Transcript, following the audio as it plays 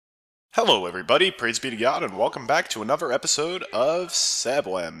Hello everybody, praise be to God, and welcome back to another episode of SEB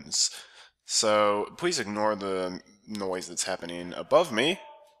Lems. So, please ignore the noise that's happening above me.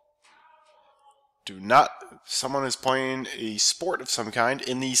 Someone is playing a sport of some kind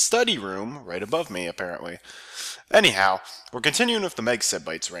in the study room right above me, apparently. Anyhow, we're continuing with the Meg SEB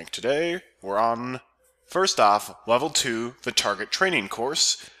Bytes rank today. We're on, first off, level 2, the target training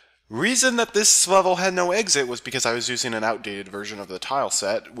course. Reason that this level had no exit was because I was using an outdated version of the tile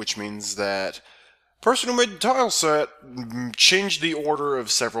set, which means that person who made the tile set changed the order of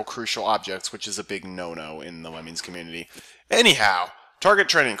several crucial objects, which is a big no-no in the Lemmings community. Anyhow, target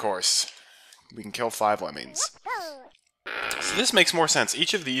training course. We can kill 5 lemmings. So this makes more sense.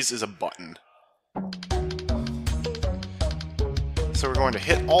 Each of these is a button. So we're going to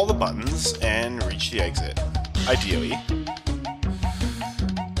hit all the buttons and reach the exit, ideally.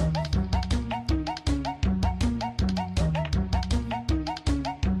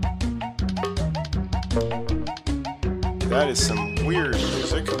 That is some weird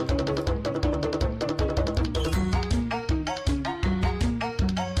music. Cool,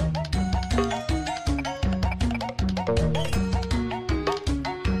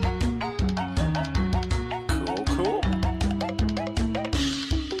 cool.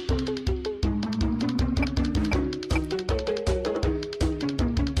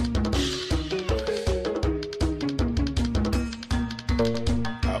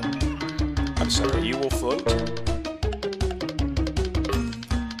 Oh. I'm sorry, you will float?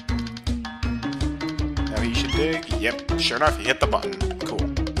 Yep, sure enough, he hit the button. Cool.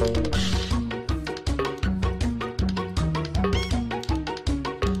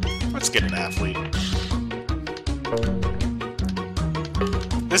 Let's get an athlete.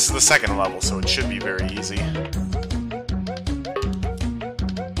 This is the second level, so it should be very easy.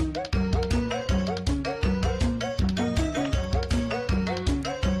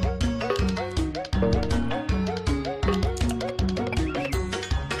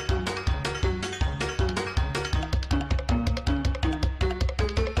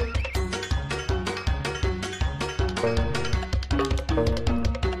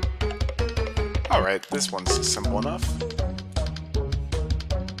 Alright, this one's simple enough.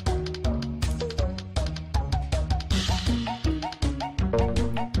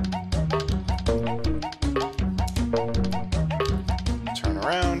 Turn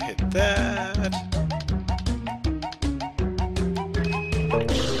around, hit that.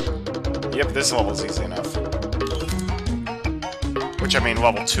 Yep, this level's easy enough. Which, I mean,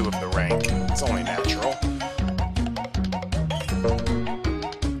 level 2 of the rank. It's only natural.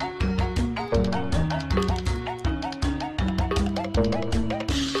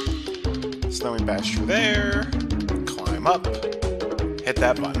 So then we bash through there, climb up, hit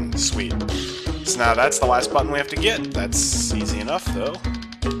that button. Sweet. So now that's the last button we have to get. That's easy enough, though.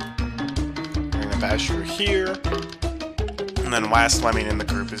 We're gonna bash through here, and then last lemming in the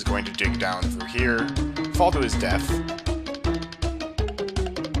group is going to dig down through here, fall to his death.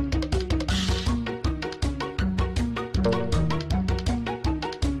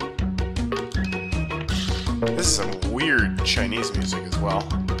 This is some weird Chinese music as well.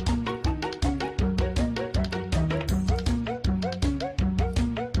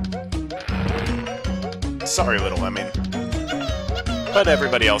 Sorry, little lemming. But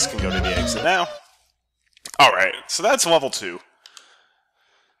everybody else can go to the exit now. Alright, so that's level 2.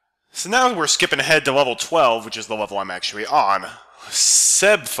 So now we're skipping ahead to level 12, which is the level I'm actually on.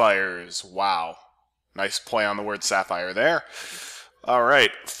 SEB Fires. Wow. Nice play on the word sapphire there.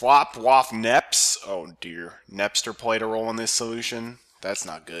 Alright, Flop, Waff, Neps. Oh dear. Nepster played a role in this solution. That's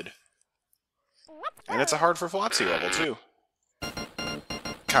not good. And it's a hard for Flopsy level, too.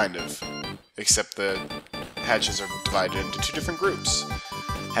 Kind of. Except the hatches are divided into 2 different groups.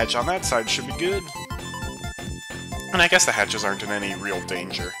 Hatch on that side should be good. And I guess the hatches aren't in any real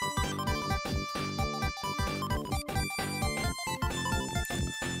danger.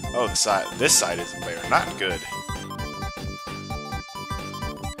 Oh, this side is bare. Not good.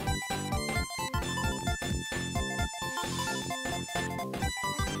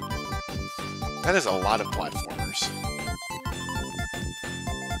 That is a lot of platformers.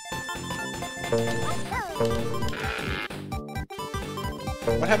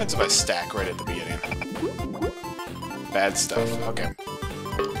 What happens if I stack right at the beginning? Bad stuff. Okay.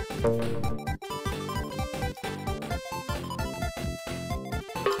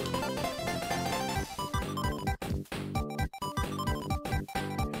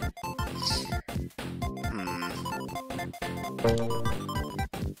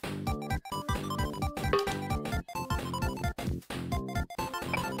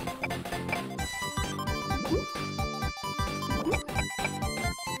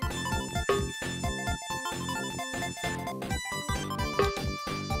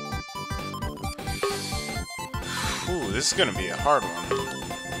 this is gonna be a hard one.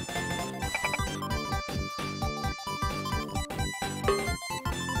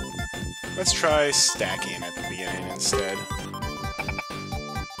 Let's try stacking at the beginning instead.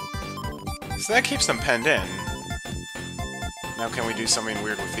 So that keeps them penned in. Now can we do something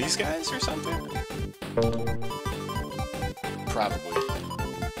weird with these guys or something? Probably.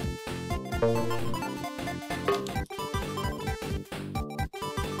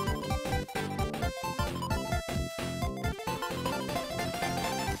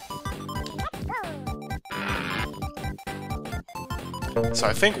 So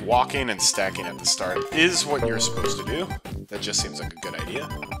I think walking and stacking at the start is what you're supposed to do. That just seems like a good idea.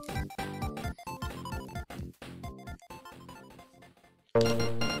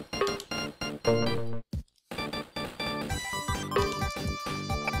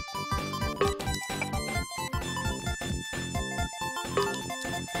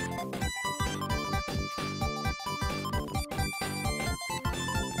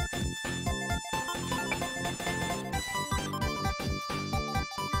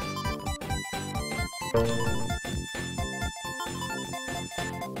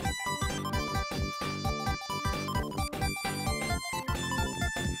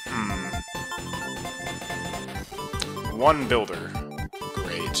 One builder.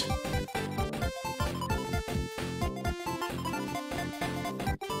 Great.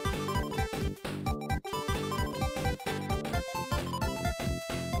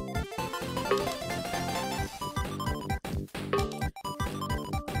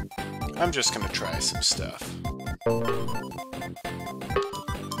 I'm just gonna try some stuff.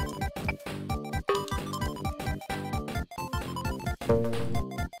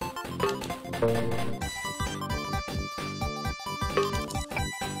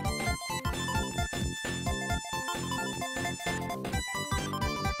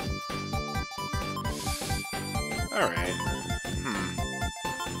 Alright.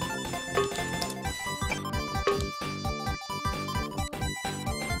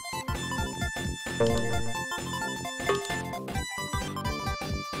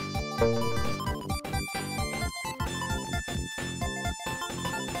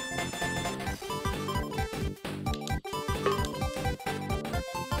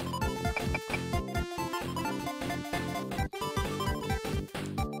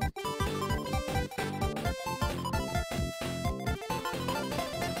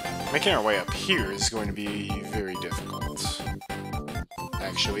 Making our way up here is going to be very difficult.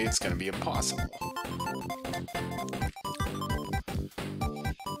 Actually, it's going to be impossible.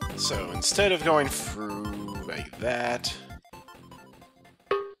 So instead of going through like that,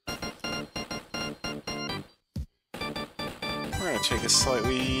 we're going to take a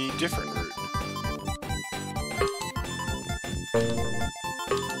slightly different route.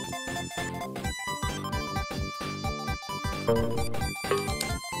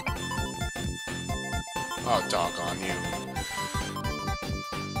 Oh, doggone you.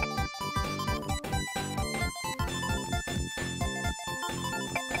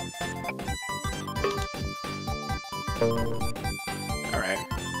 Alright.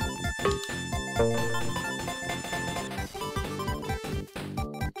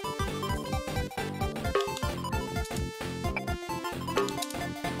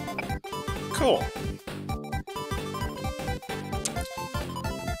 Cool.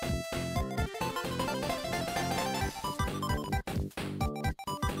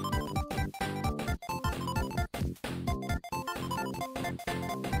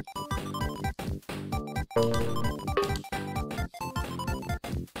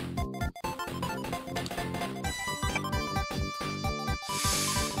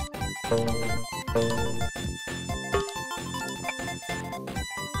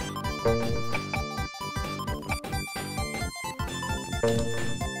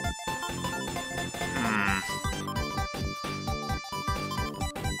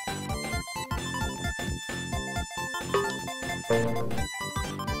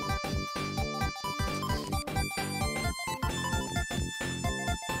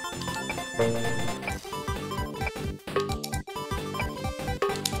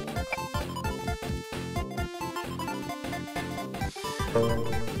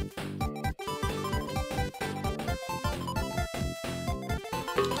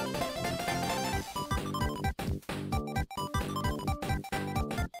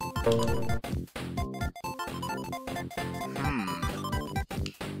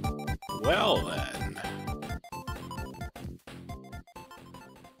 Well then.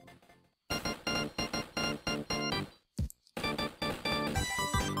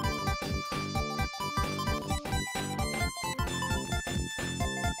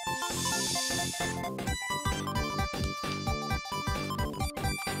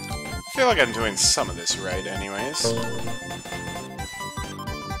 I feel like I'm doing some of this right, anyways.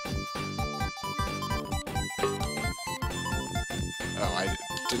 Oh, I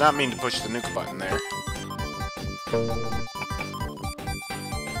did not mean to push the nuke button there.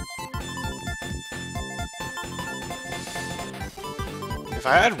 If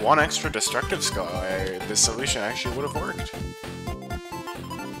I had one extra destructive skull, this solution actually would have worked.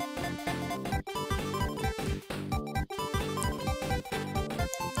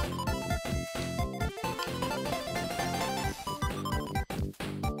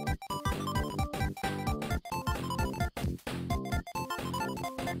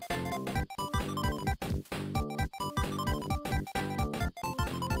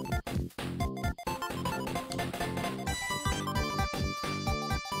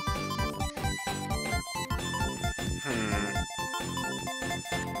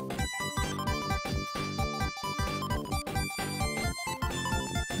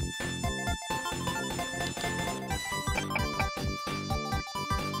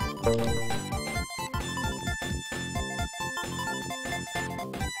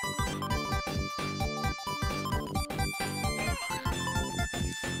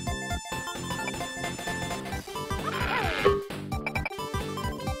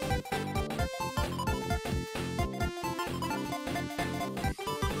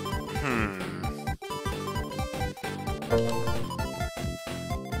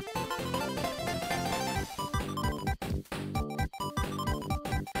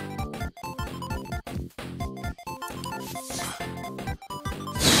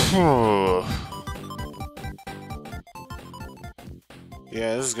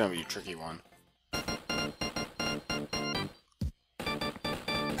 Yeah, this is gonna be a tricky one.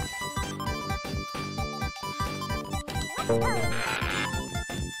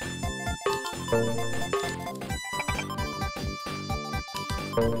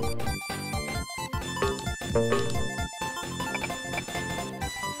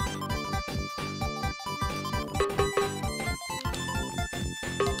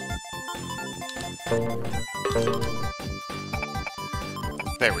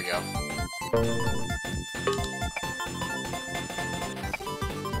 There we go.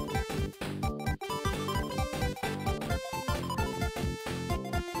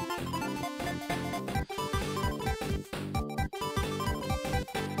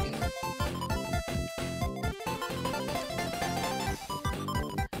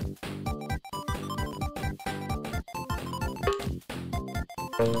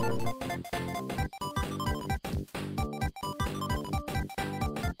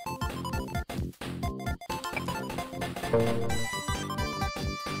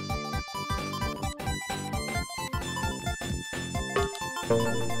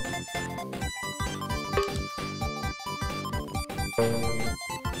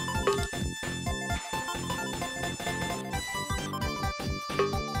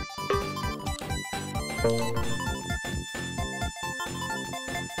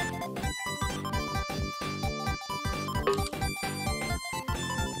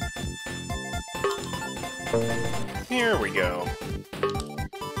 Here we go.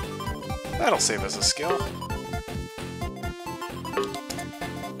 That'll save us a skill.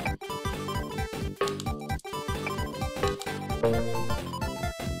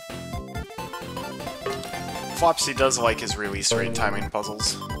 Flopsy does like his release rate timing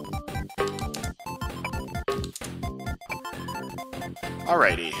puzzles.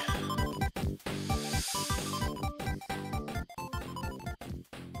 Alrighty.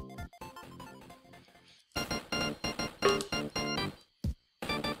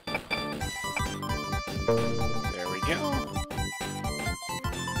 There we go.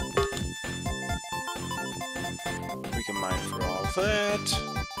 We can mine for all that.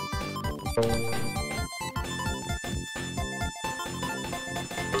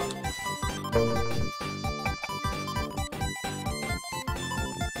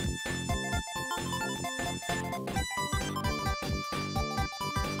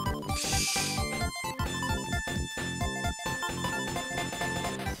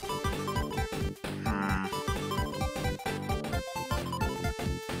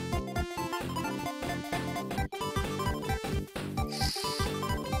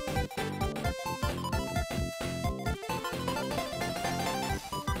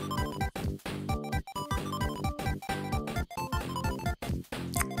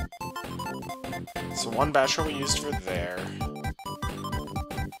 So one basher we used for there.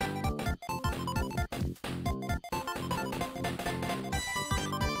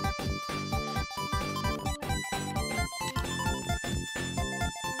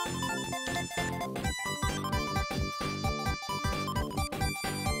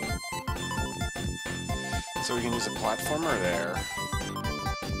 So we can use a platformer there.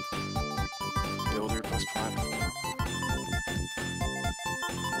 Builder plus platform.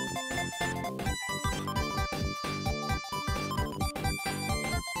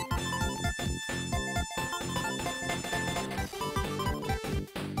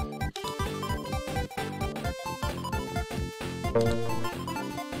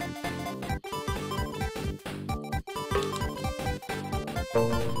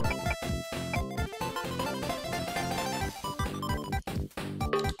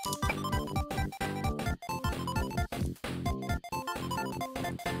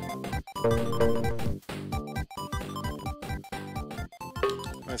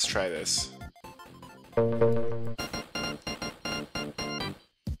 Let's try this.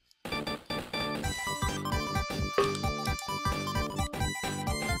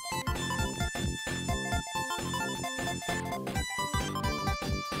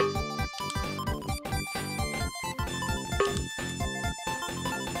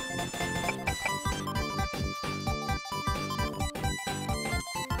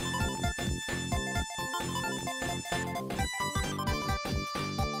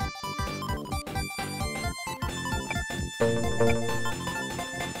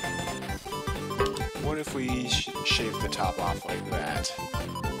 What if we shave the top off like that?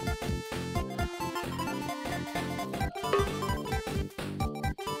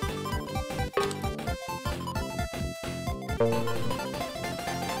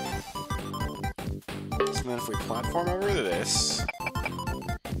 So then if we platform over this...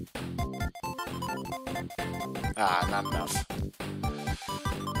 Ah, not enough.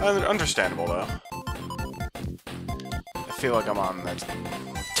 Understandable, though. I feel like I'm on the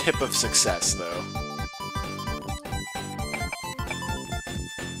tip of success, though.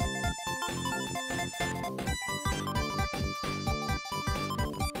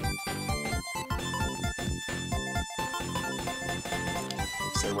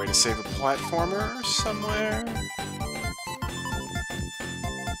 Is there a way to save a platformer somewhere?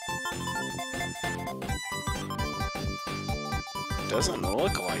 Doesn't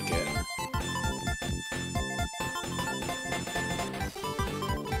look like it.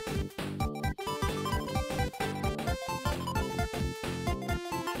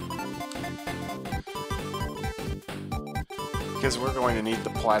 Because we're going to need the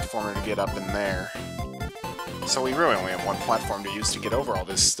platformer to get up in there. So we really only have one platform to use to get over all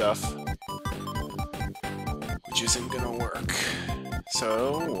this stuff. Which isn't gonna work.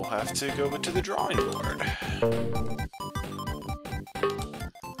 So we'll have to go to the drawing board.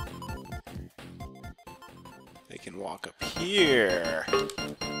 They can walk up here.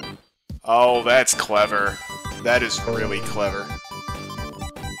 Oh, that's clever. That is really clever.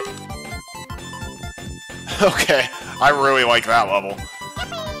 Okay, I really like that level.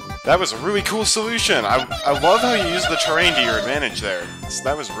 That was a really cool solution. I love how you use the terrain to your advantage there. So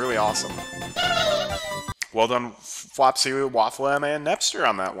that was really awesome. Well done, Flopsy, Wafflem, and Nepster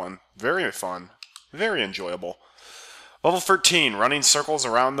on that one. Very fun. Very enjoyable. Level 13, running circles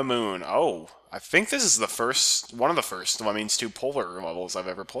around the moon. Oh, I think this is the first, one of the first Lemmings 2 Polar levels I've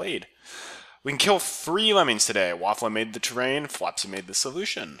ever played. We can kill 3 Lemmings today. Wafflem made the terrain, Flopsy made the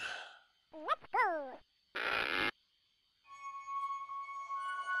solution.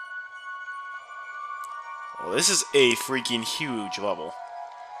 Well, this is a freaking huge level.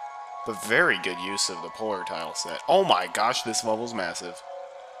 But very good use of the polar tile set. Oh my gosh, this level's massive.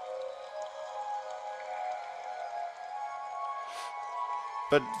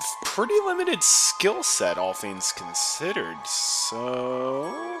 But pretty limited skill set, all things considered,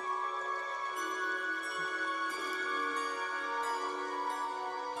 so...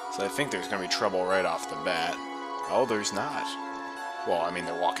 So I think there's going to be trouble right off the bat. Oh, there's not. Well, I mean,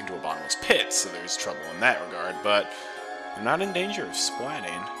 they're walking to a bottomless pit, so there's trouble in that regard, but they're not in danger of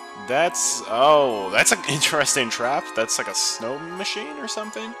splatting. That's... oh, that's an interesting trap. That's like a snow machine or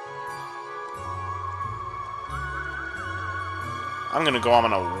something? I'm gonna go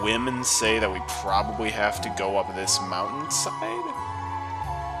on a whim and say that we probably have to go up this mountainside.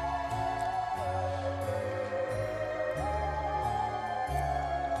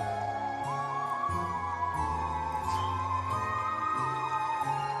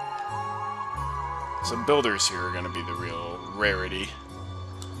 So builders here are gonna be the real rarity.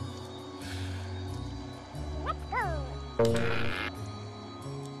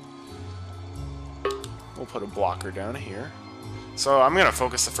 We'll put a blocker down here. So I'm gonna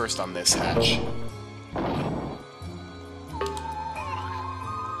focus the first on this hatch.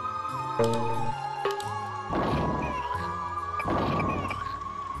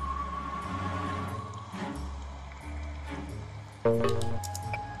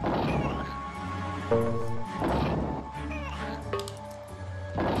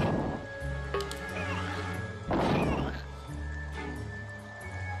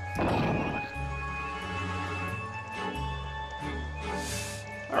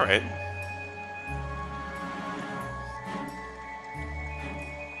 Alright.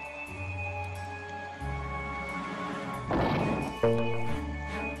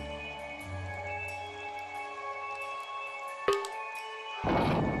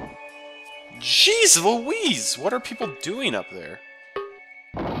 Jeez Louise! What are people doing up there?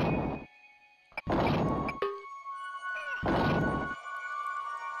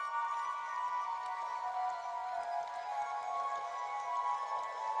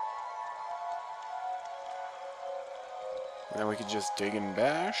 Then we could just dig and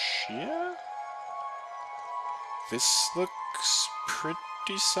bash, yeah? This looks pretty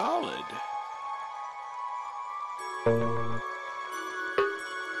solid.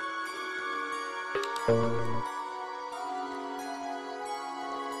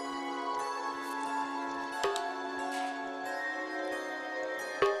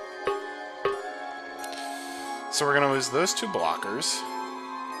 So we're gonna lose those two blockers.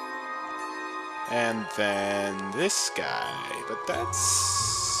 And then this guy, but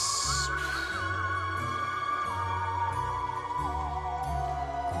that's...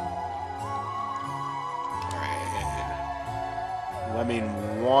 Alright.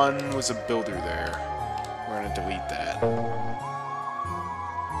 Lemming 1 was a builder there. We're gonna delete that.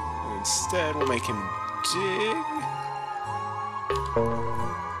 And instead, we'll make him dig.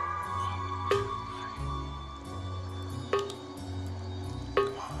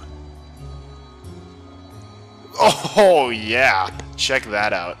 Oh, yeah. Check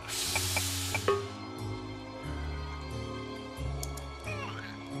that out.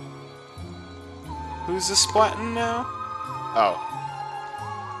 Who's a splatting now? Oh.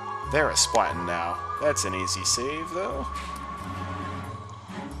 They're a splatting now. That's an easy save, though.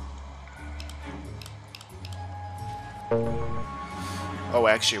 Oh,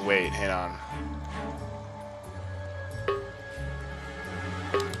 actually, wait. Hang on.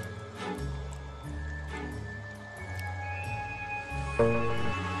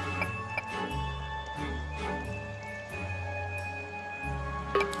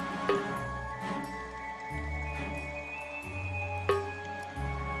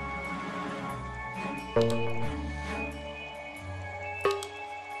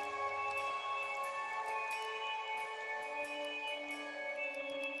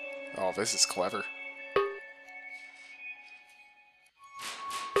 Oh, this is clever.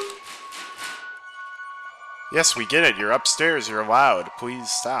 Yes, we get it. You're upstairs. You're loud. Please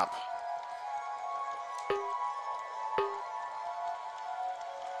stop.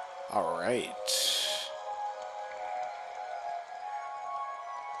 Alright.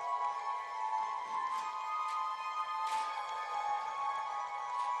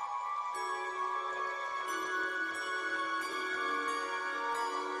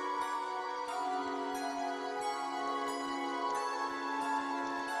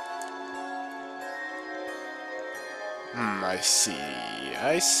 I see.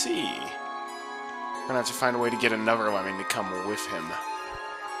 I see. We're gonna have to find a way to get another lemming to come with him.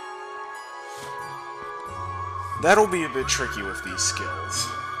 That'll be a bit tricky with these skills.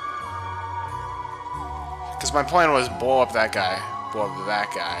 Because my plan was blow up that guy, blow up that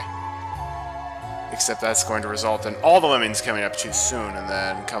guy. Except that's going to result in all the lemmings coming up too soon and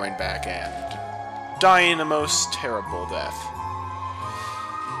then coming back and dying a most terrible death.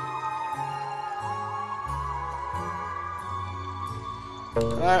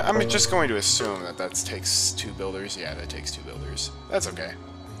 I'm just going to assume that that takes 2 builders. Yeah, that takes 2 builders. That's okay.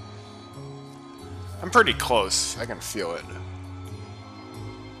 I'm pretty close. I can feel it.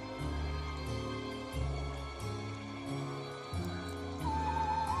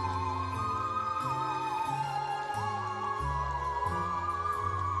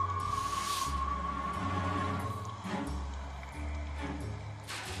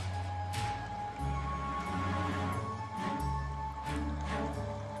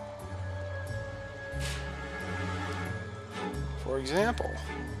 For example,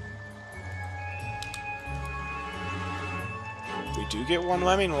 we do get 1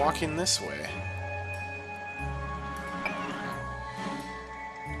 lemming walking this way.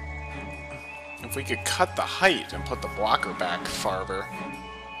 If we could cut the height and put the blocker back farther,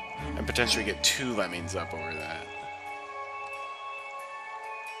 and potentially get 2 lemmings up over that.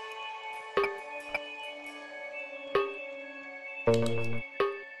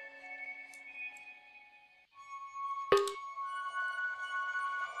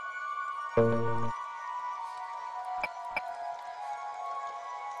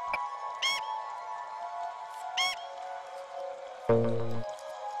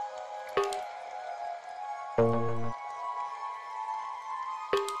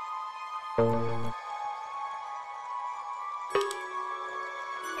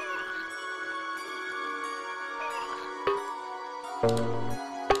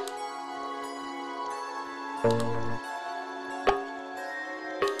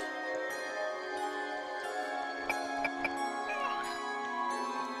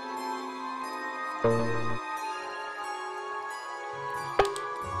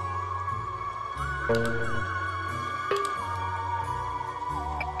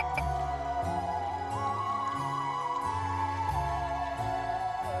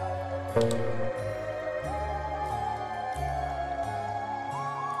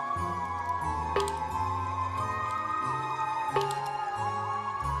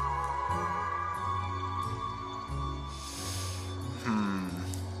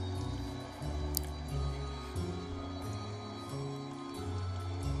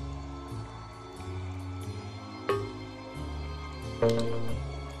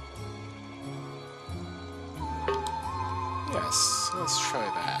 Yes, let's try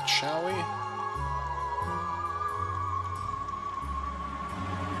that, shall we?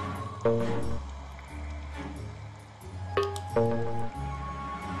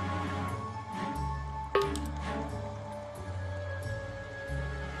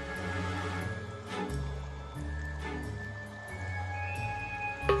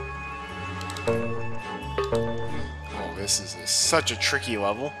 Oh, this is such a tricky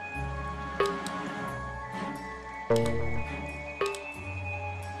level.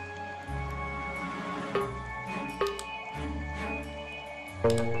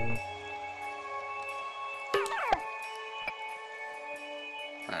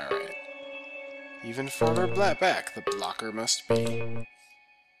 Alright. Even farther back the blocker must be.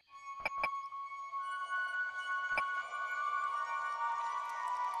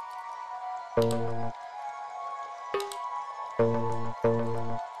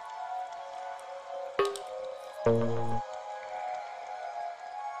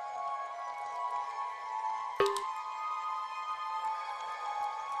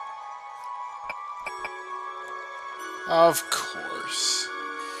 Of course.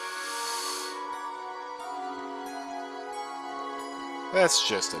 That's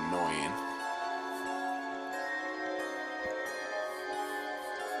just annoying.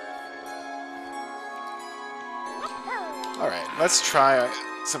 Alright, let's try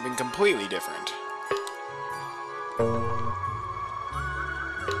something completely different.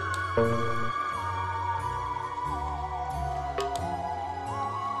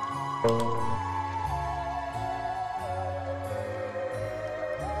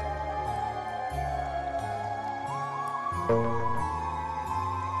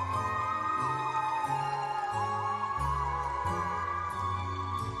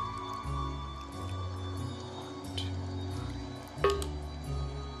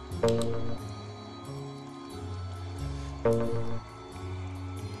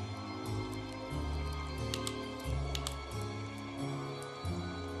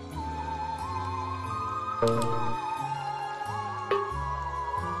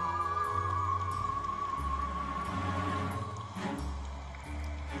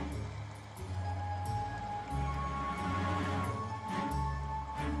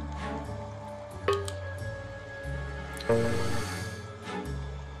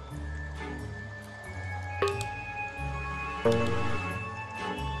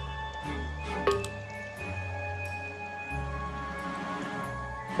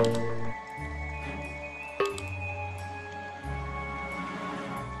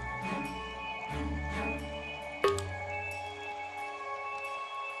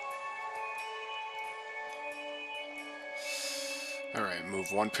 Alright,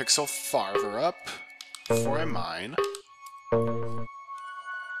 move one pixel farther up before I mine.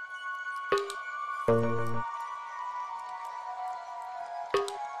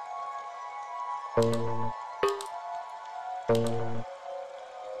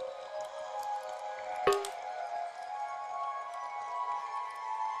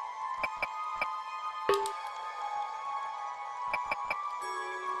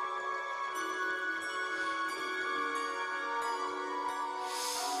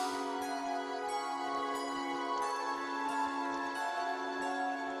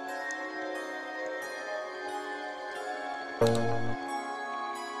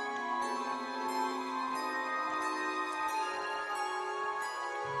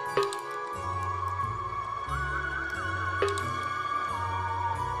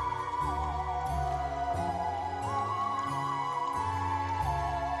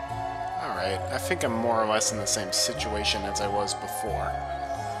 Alright, I think I'm more or less in the same situation as I was before.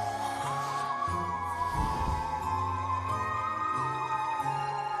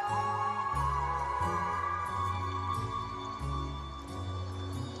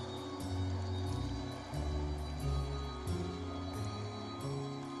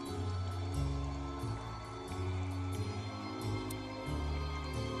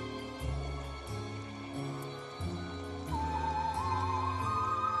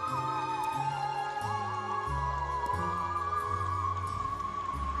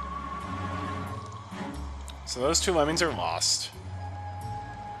 So those 2 lemmings are lost.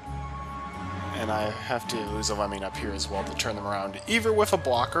 And I have to lose a lemming up here as well to turn them around, either with a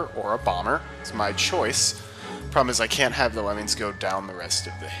blocker or a bomber. It's my choice. Problem is I can't have the lemmings go down the rest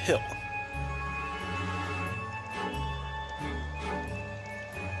of the hill.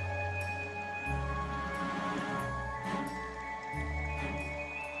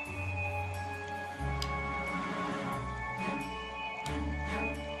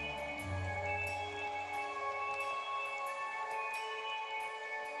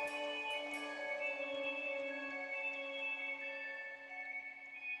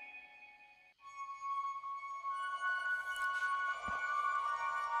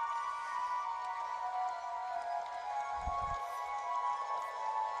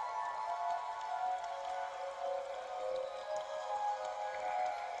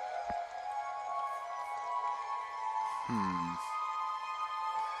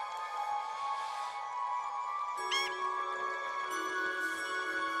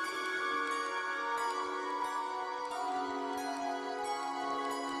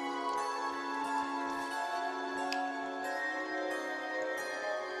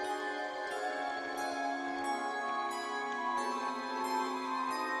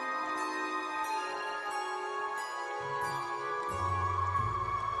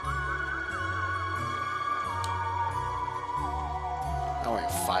 Only a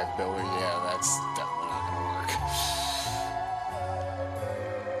 5 builder, yeah, that's definitely not gonna work.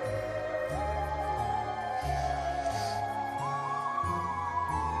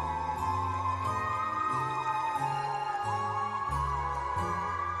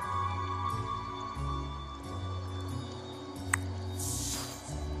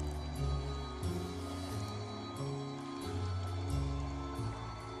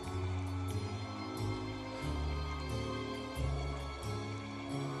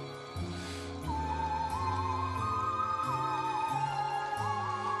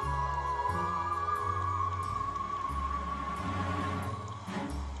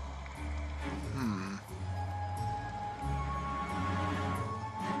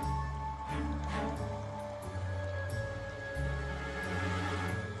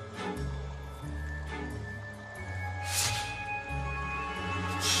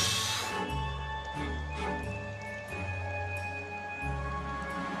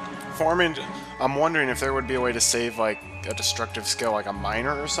 Forming, I'm wondering if there would be a way to save, like, a destructive skill, like a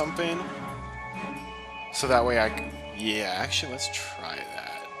miner or something. So that way yeah, actually, let's try that.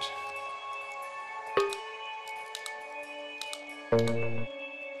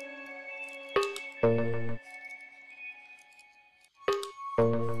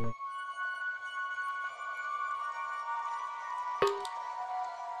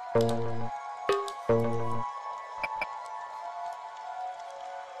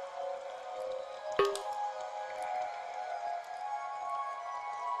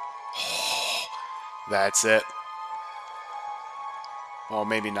 That's it. Well,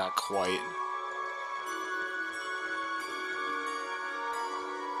 maybe not quite.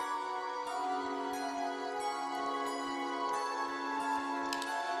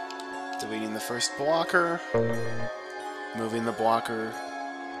 Deleting the first blocker. Moving the blocker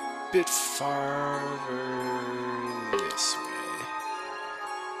a bit farther this way.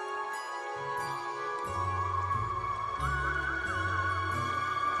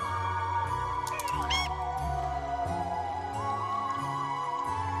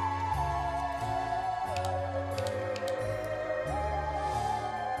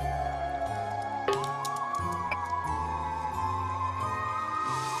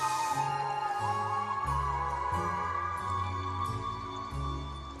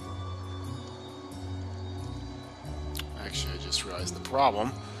 Actually, I just realized the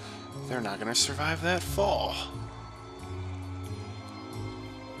problem. They're not going to survive that fall.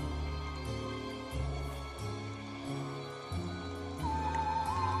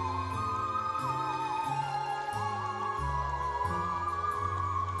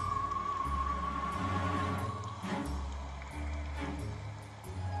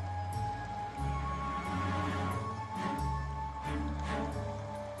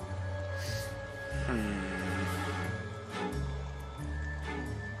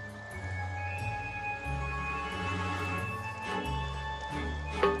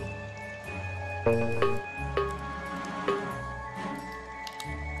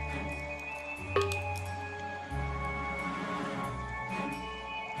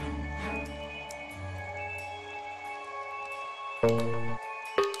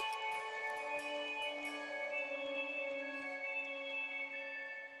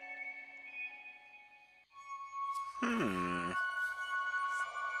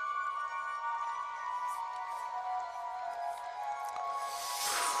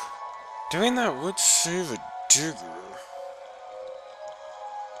 Doing that would save a digger.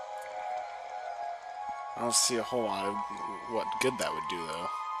 I don't see a whole lot of what good that would do, though.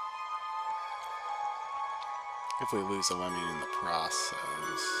 If we lose a lemming in the process.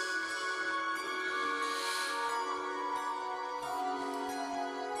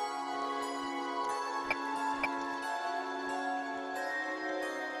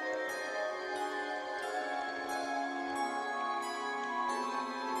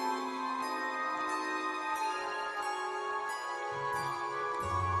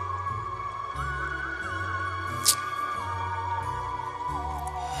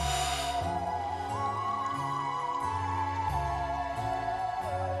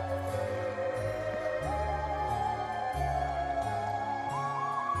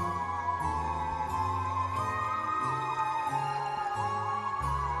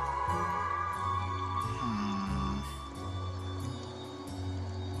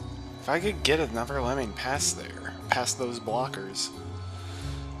 If I could get another lemming past there, past those blockers.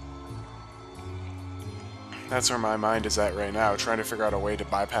 That's where my mind is at right now, trying to figure out a way to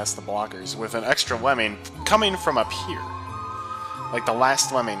bypass the blockers with an extra lemming coming from up here. Like the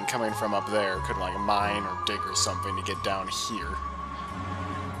last lemming coming from up there could like mine or dig or something to get down here.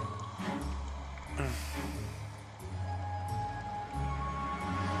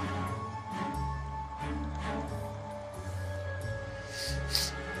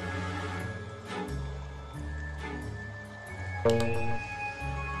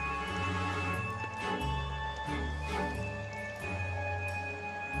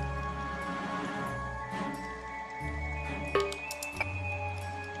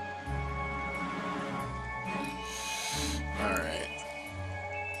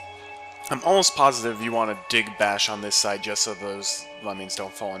 I'm almost positive you want to dig bash on this side just so those lemmings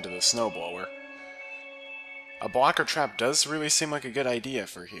don't fall into the snowblower. A blocker trap does really seem like a good idea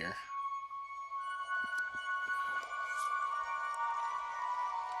for here.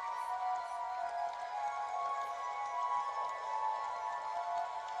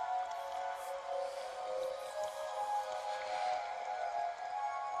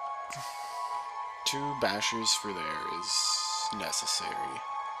 Two bashers for there is necessary.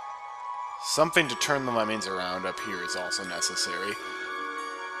 Something to turn the lemmings around up here is also necessary.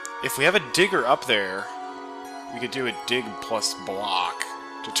 If we have a digger up there, we could do a dig plus block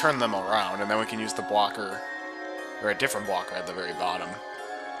to turn them around, and then we can use the blocker, or a different blocker at the very bottom.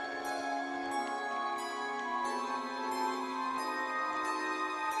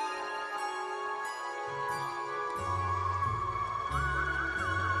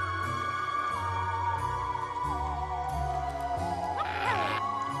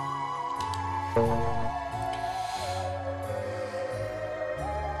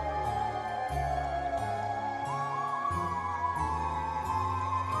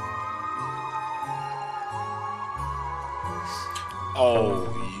 Oh,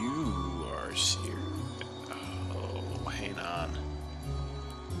 you are serious. Oh, hang on.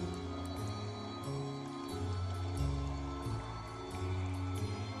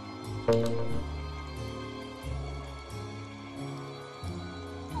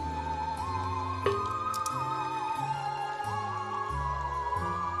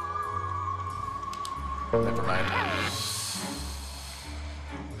 Never mind.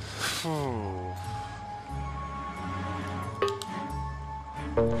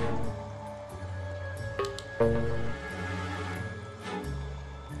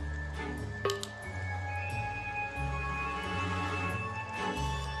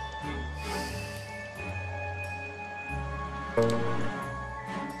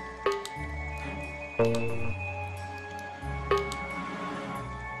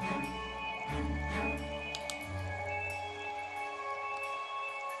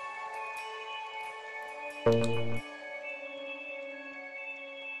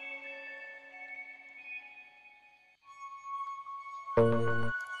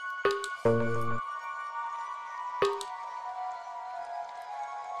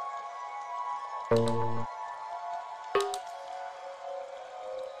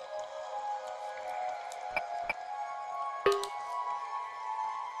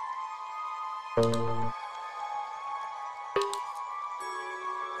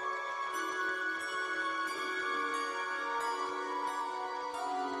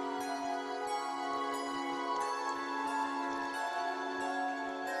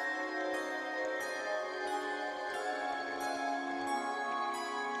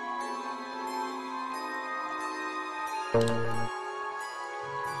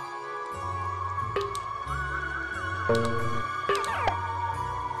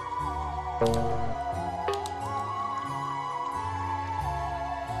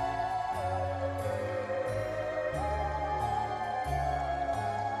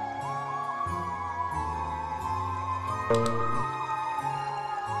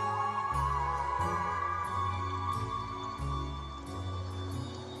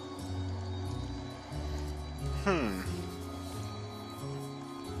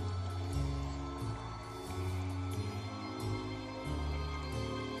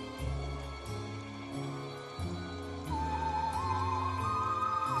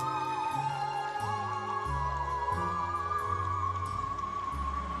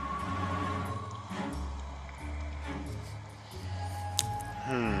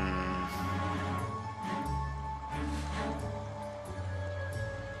 Boom,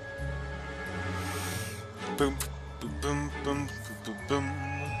 boom, boom, boom, boom, boom.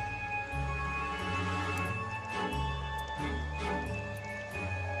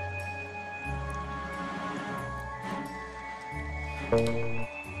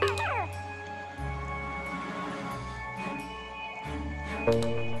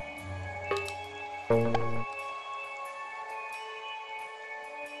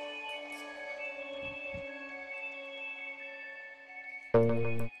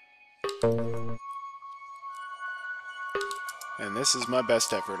 And this is my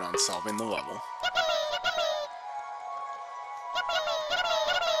best effort on solving the level.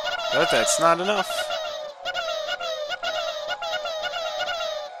 But that's not enough.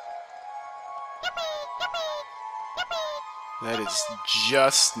 That is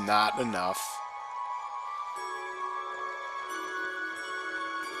just not enough.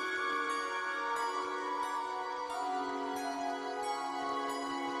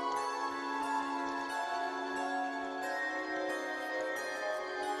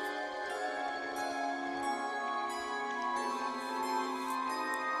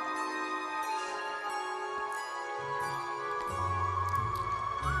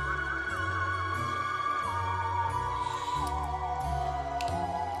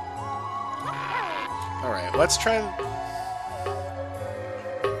 Alright, let's try...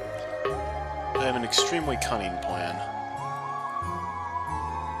 I have an extremely cunning plan.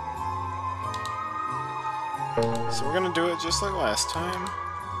 So we're gonna do it just like last time.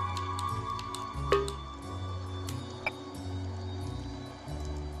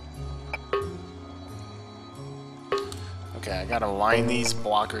 Okay, I gotta line these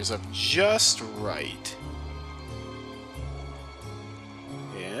blockers up just right.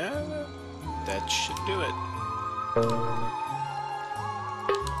 Yeah, that should do it.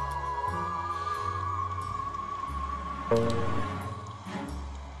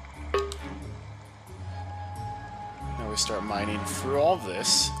 Now we start mining through all of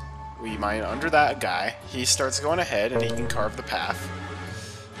this. We mine under that guy. He starts going ahead and he can carve the path.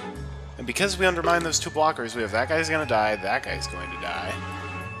 And because we undermine those two blockers, we have that guy's gonna die, that guy's going to die.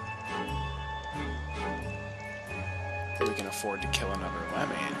 We can afford to kill another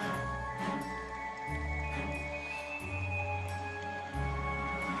lemming.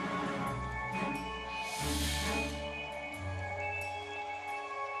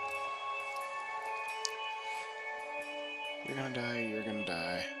 You're gonna die, you're gonna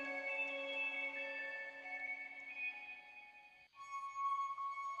die.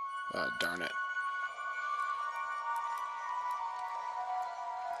 Darn it.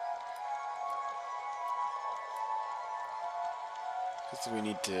 Because we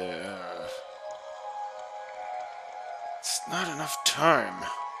need to... It's not enough time.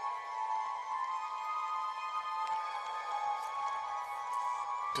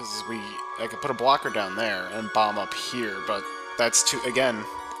 Because I could put a blocker down there and bomb up here, but that's too, again,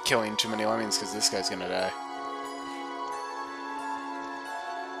 killing too many lemmings because this guy's gonna die.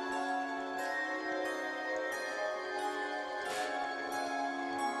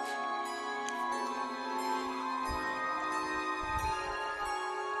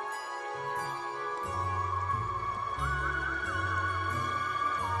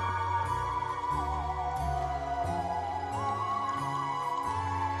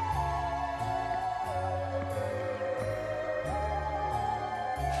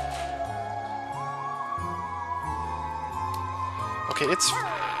 Okay,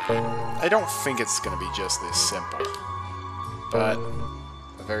 I don't think it's gonna be just this simple, but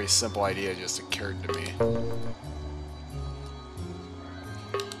a very simple idea just occurred to me.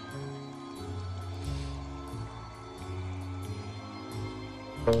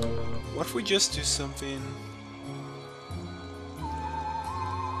 What if we just do something...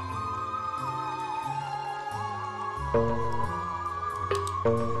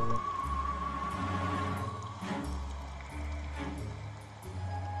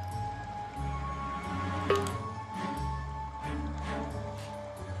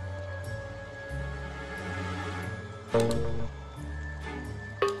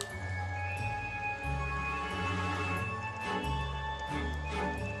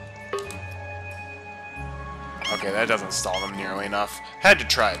 Okay, that doesn't stall them nearly enough. Had to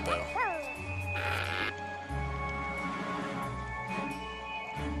try it, though.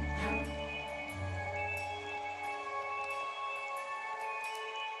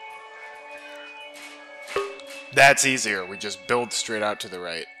 That's easier. We just build straight out to the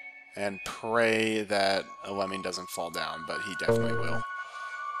right. And pray that a lemming doesn't fall down, but he definitely will.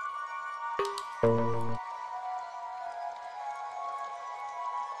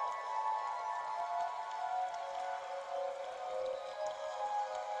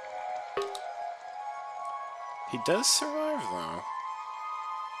 He does survive, though.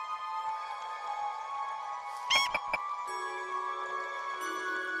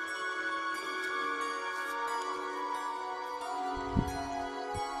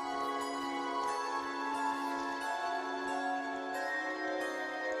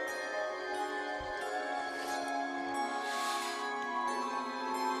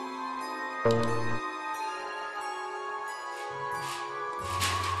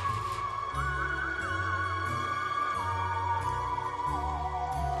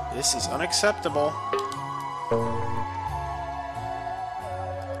 This is unacceptable.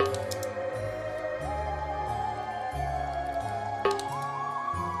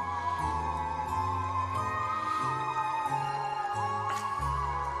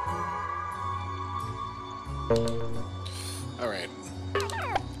 Alright.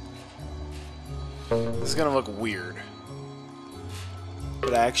 This is gonna look weird.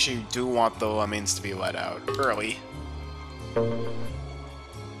 But I actually do want the lemmings to be let out early.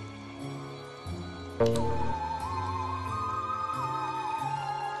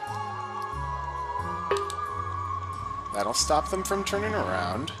 That'll stop them from turning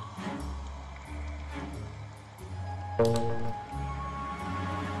around. I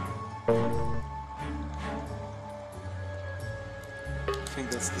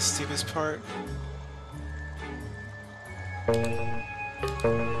think that's the steepest part.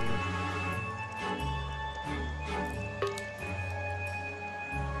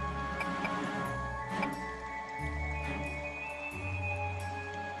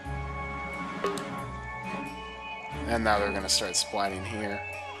 And now they're gonna start splatting here.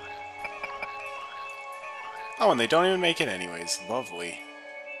 Oh, and they don't even make it anyways. Lovely.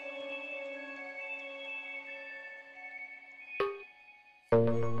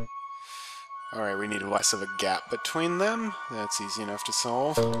 Alright, we need less of a gap between them. That's easy enough to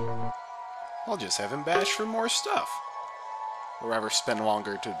solve. I'll just have him bash for more stuff. Or rather, spend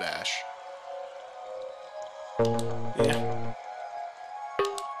longer to bash. Yeah.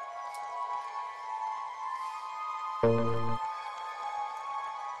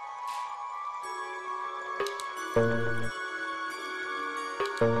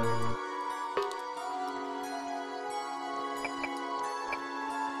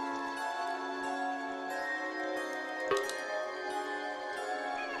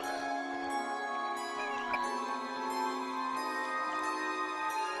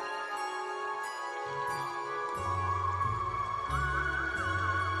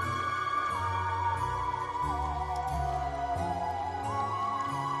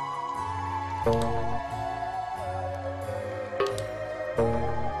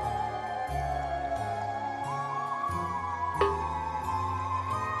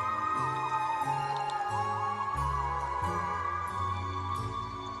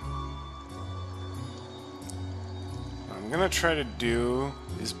 What I'm gonna try to do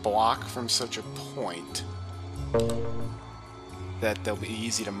is block from such a point that they'll be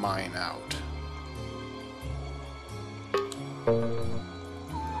easy to mine out.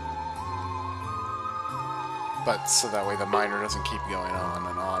 But so that way the miner doesn't keep going on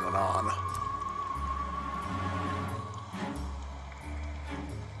and on and on.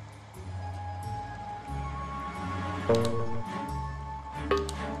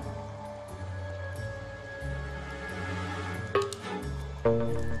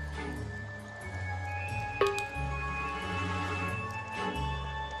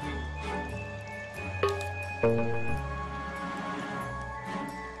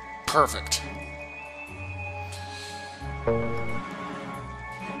 Perfect.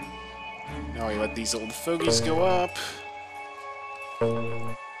 Now we let these old fogies go up.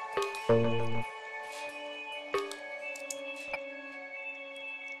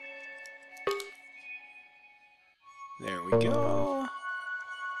 There we go.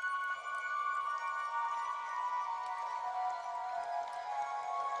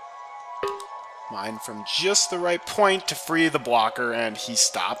 Mine from just the right point to free the blocker, and he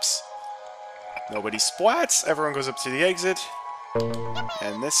stops. Nobody splats, everyone goes up to the exit,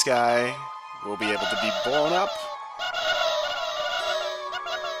 and this guy will be able to be blown up.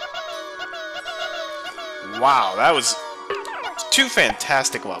 Wow, that was two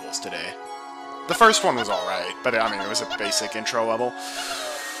fantastic levels today. The first one was alright, but I mean, it was a basic intro level.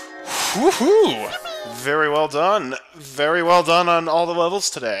 Woohoo! Very well done. Very well done on all the levels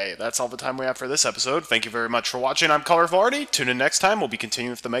today. That's all the time we have for this episode. Thank you very much for watching. I'm Colorful Arty. Tune in next time. We'll be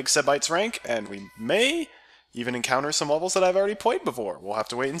continuing with the Meg Sebites rank, and we may even encounter some levels that I've already played before. We'll have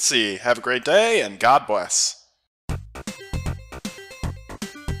to wait and see. Have a great day, and God bless.